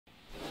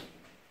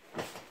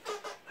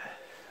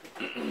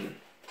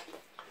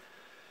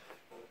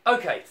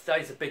Okay,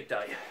 today's a big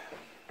day.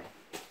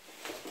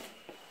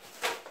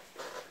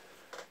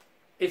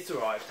 It's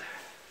arrived.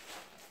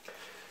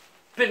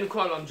 Been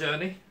quite a long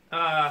journey.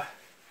 I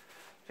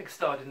think I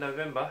started in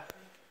November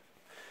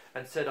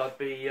and said I'd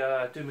be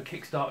doing my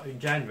Kickstarter in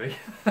January.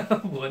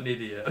 What an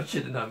idiot. I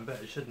should have known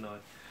better, shouldn't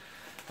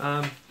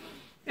I?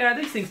 Yeah,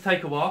 these things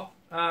take a while.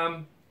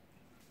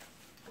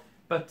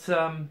 But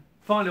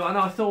finally, and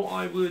I thought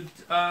I would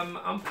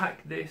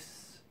unpack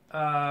this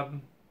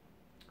in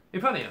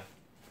front of you.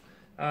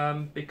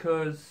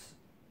 Because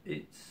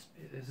it's,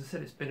 as I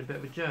said, it's been a bit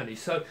of a journey.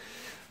 So,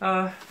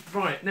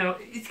 right, now,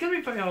 it's going to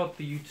be very hard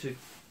for you to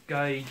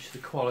gauge the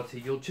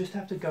quality. You'll just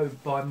have to go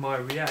by my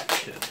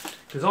reaction,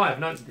 because I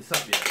haven't opened this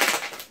up yet.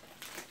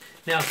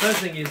 Now, first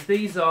thing is,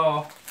 these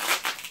are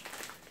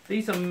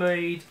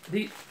made,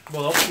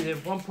 well, obviously they're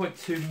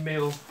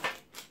 1.2mm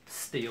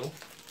steel.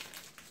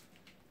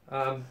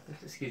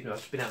 Excuse me, I've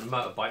just been out on a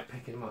motorbike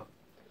picking them up.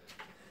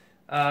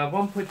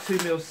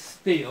 1.2mm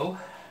steel.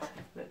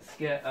 Let's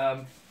get,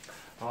 I'm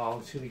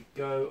just going to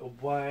go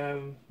away.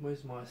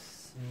 Where's my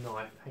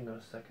knife? Hang on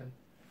a second.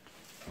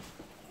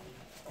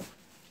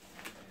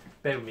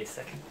 Bear with me a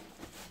second.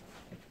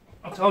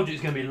 I told you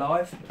it's going to be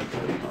live.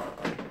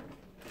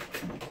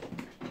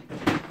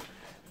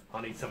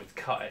 I need something to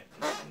cut it.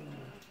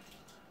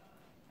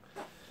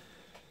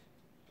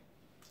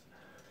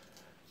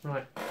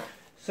 Right,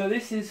 so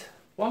this is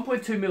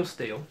 1.2mm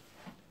steel.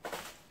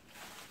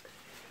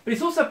 But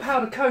it's also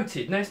powder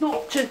coated. Now it's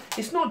not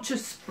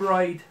just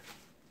sprayed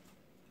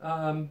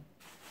metal.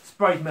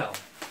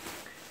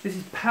 This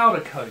is powder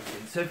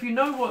coating. So if you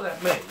know what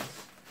that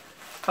means,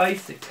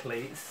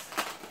 basically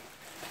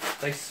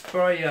they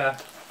spray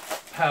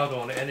powder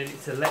on it and then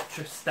it's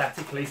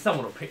electrostatically.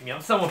 Someone will pick me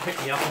up. Someone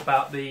picked me up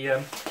about the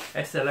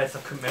SLS. I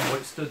couldn't remember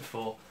what it stood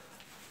for.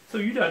 So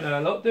you don't know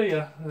a lot, do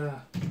you?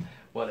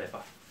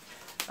 Whatever.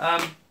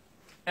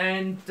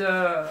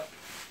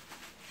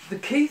 The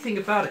key thing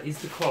about it is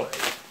the quality.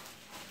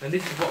 And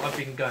this is what I've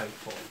been going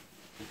for.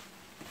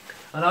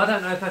 And I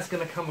don't know if that's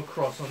going to come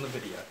across on the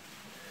video.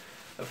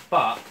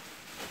 But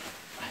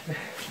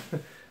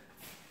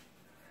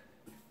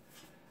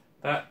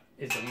that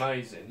is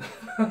amazing.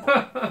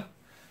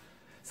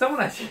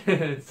 Someone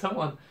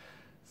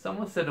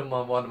said on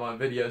one of my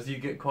videos, you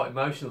get quite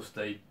emotional,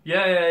 Steve.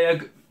 Yeah.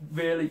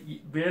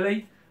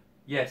 Really?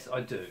 Yes,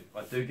 I do.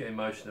 I do get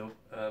emotional.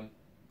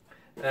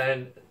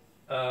 There's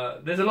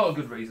a lot of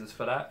good reasons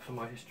for that, for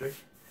my history.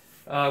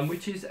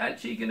 Which is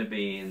actually going to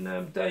be in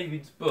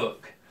David's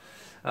book.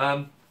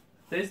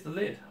 There's the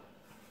lid.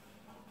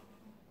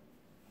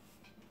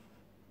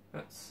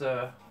 That's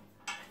it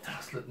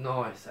does look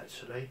nice,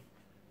 actually.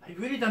 They've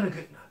really done a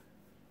good.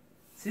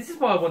 See, this is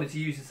why I wanted to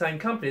use the same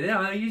company.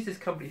 I used this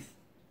company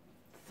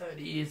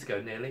 30 years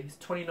ago, nearly. It's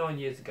 29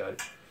 years ago.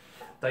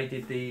 They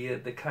did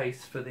the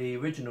case for the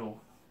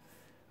original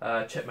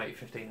Checkmate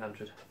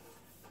 1500.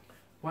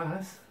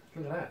 Wow,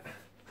 look at that.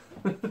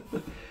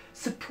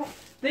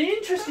 The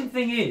interesting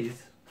thing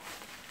is,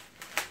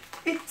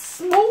 it's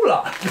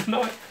smaller.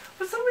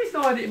 For some reason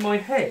I had it in my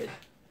head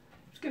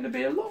it's going to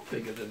be a lot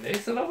bigger than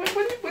this, and I went,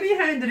 when he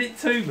handed it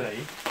to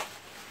me,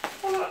 I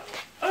was like,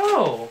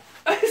 oh,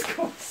 it's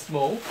quite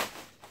small.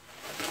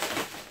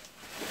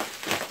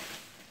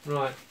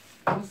 Right,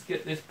 let's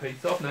get this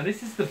piece off. Now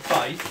this is the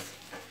base.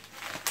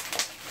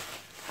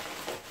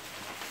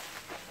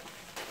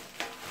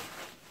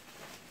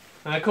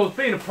 Now of course,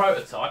 being a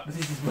prototype,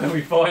 this is where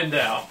we find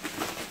out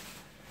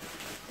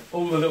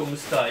all the little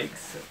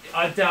mistakes.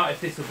 I doubt if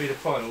this will be the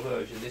final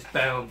version. It's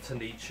bound to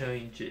need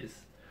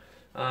changes.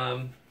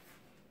 But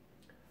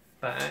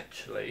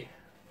actually,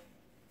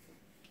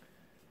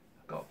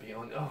 I've got to be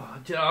honest. Oh, I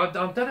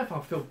don't know if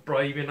I feel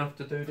brave enough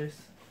to do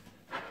this.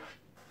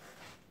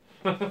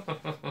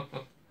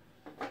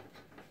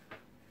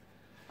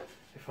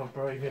 If I'm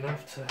brave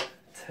enough to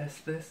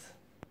test this.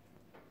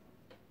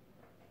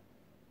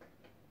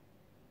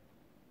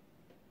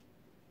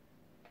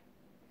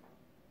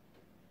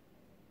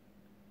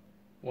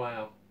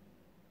 Wow.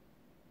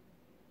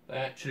 They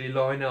actually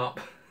line up.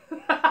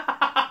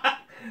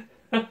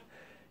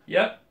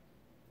 Yep,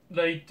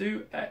 they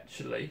do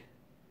actually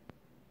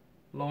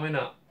line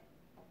up.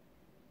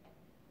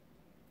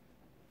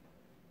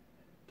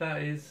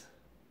 That is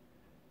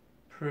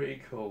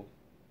pretty cool.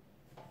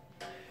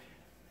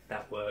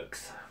 That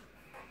works.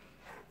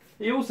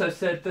 He also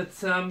said that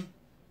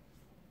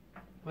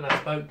when I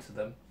spoke to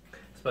them,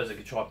 I suppose I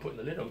could try putting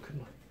the lid on,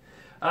 couldn't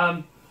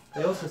I?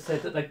 They also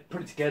said that they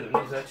put it together and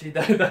it was actually,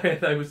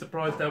 they were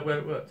surprised how well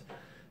it worked.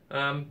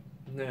 Now,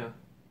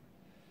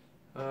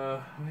 we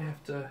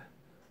have to,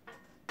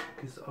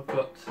 because I've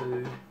got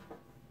to,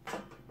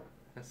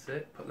 that's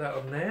it, put that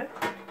on there.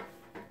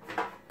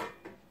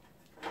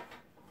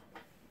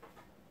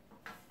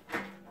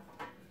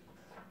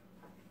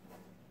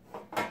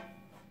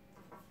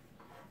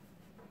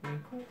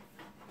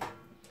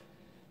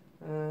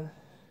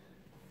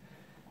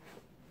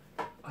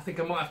 I think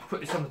I might have to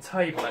put this on the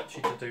table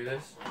actually to do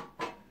this,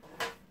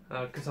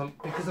 because I'm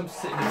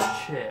sitting in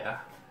a chair.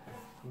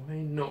 I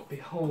may not be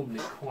holding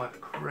it quite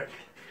correctly.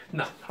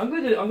 No, I'm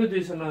gonna do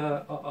this on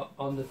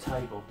the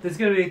table. There's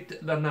gonna be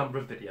a number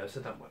of videos,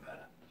 so don't worry about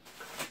it.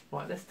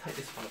 Right, let's take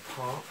this one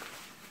apart.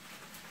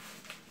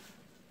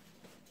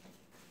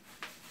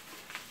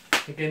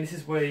 Again, this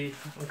is where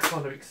I'm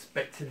kind of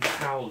expecting the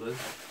howlers,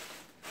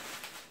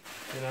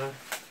 you know,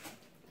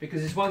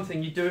 because it's one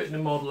thing you do it in the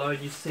modeler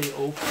and you see it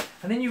all,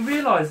 and then you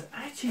realise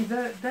actually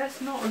that's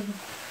not as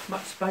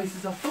much space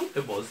as I thought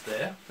there was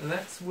there, and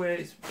that's where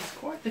it's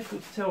quite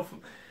difficult to tell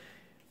from.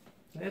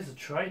 There's a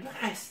tray.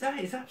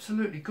 That is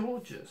absolutely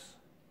gorgeous.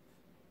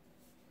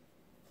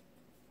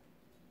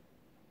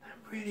 That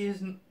really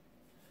isn't.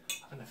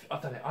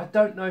 I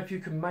don't know if you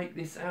can make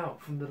this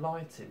out from the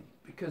lighting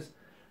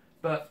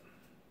but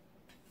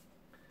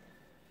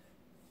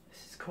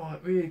this is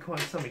really quite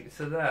something.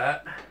 So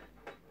that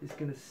is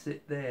going to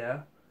sit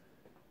there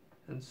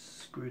and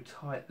screw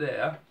tight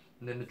there,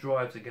 and then the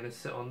drives are going to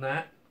sit on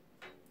that.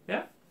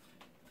 Yeah.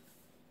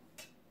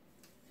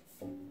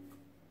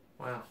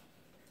 Wow.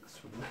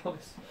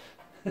 Nice.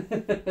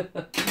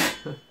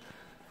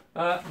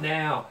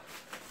 Now,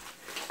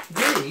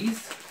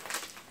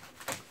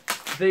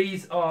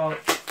 these are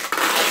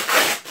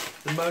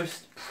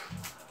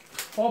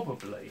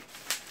probably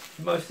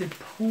the most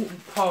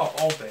important part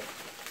of it.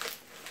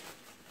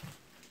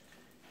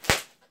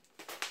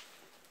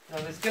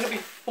 Now, there's going to be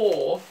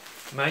 4,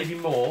 maybe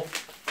more.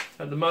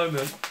 At the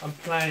moment, I'm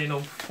planning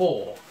on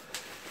 4.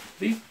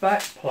 These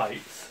back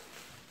plates.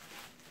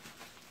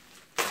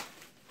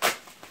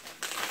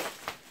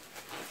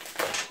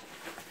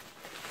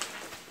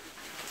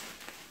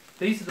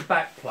 These are the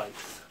back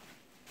plates,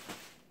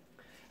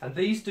 and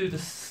these do the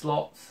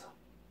slots.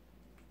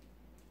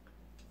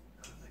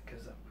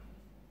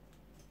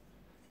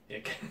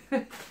 Yeah, I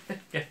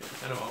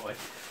know what way.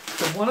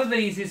 So one of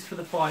these is for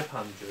the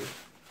 500,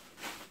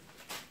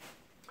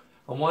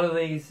 and one of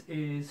these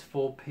is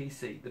for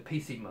PC, the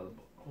PC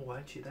motherboard. Oh,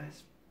 actually,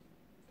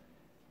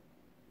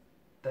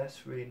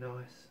 that's really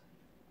nice.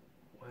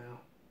 Wow.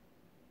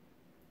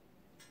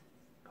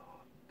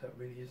 God, that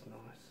really is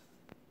nice.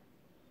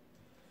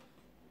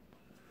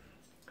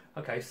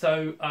 Okay,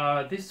 so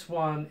this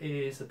one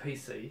is the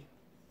PC.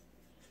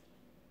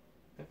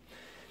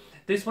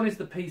 This one is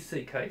the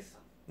PC case.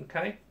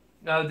 Okay,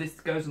 now this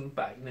goes on the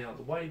back. Now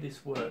the way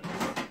this works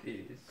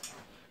is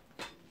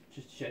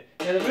just check.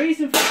 Now the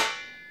reason for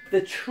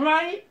the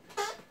tray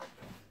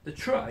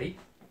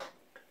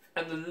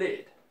and the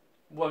lid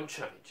won't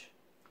change.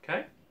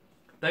 Okay,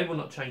 they will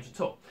not change at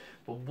all.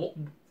 But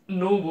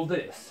nor will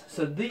this.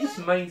 So these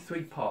main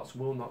 3 parts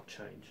will not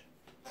change.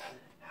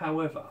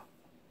 However,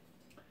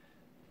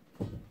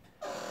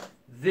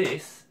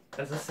 this,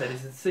 as I said,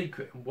 is a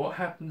secret, and what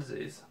happens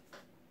is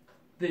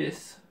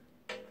this.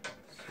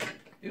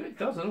 It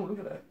doesn't. Oh, look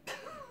at that!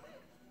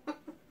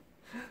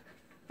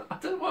 I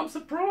don't know why I'm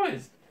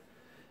surprised.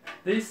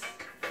 This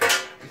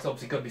is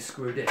obviously got to be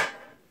screwed in.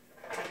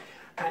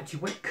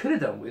 Actually, what it could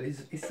have done with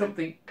is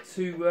something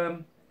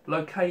to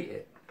locate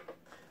it.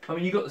 I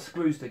mean, you've got the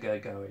screws to go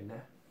in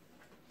there,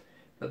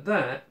 but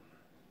that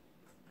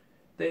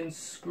then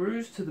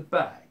screws to the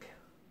back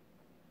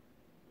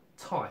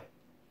tight.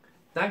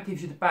 That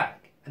gives you the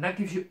back, and that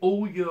gives you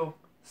all your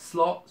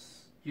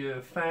slots,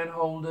 your fan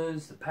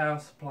holders, the power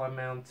supply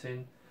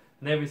mounting,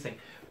 and everything.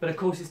 But of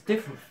course, it's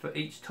different for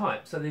each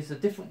type. So there's a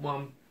different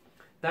one.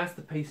 That's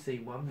the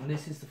PC one, and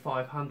this is the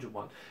 500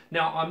 one.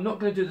 Now, I'm not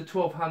going to do the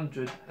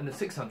 1200 and the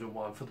 600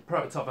 one for the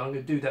prototype. I'm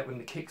going to do that with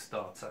the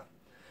Kickstarter.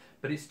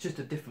 But it's just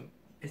a different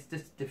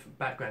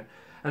background.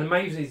 And the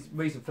main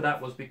reason for that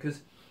was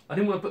because I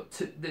didn't want to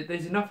put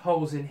there's enough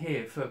holes in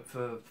here for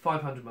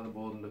 500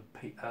 motherboard and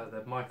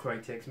the Micro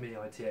ATX, Mini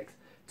ITX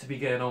to be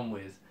going on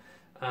with.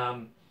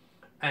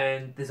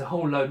 And there's a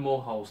whole load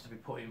more holes to be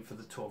put in for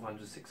the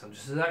 1200, 600.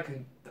 So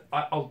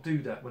I'll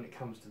do that when it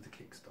comes to the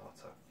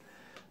Kickstarter.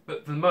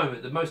 But for the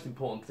moment, the most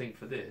important thing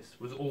for this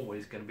was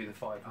always going to be the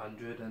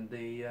 500 and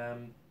the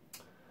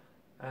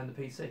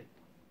PC.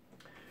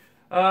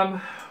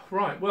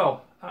 Right,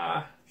 well,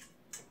 I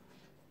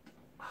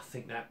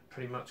think that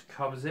pretty much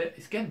covers it.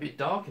 It's getting a bit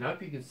dark, and I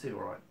hope you can see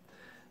all right.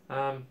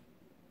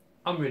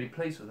 I'm really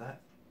pleased with that.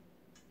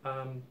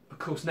 Of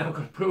course, now I've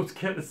got to put it all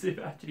together to see if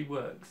it actually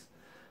works.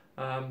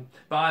 But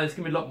there's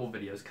going to be a lot more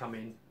videos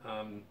coming,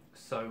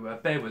 so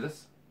bear with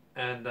us,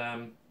 and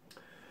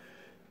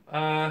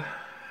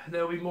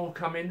there'll be more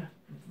coming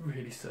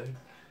really soon.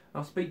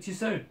 I'll speak to you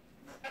soon.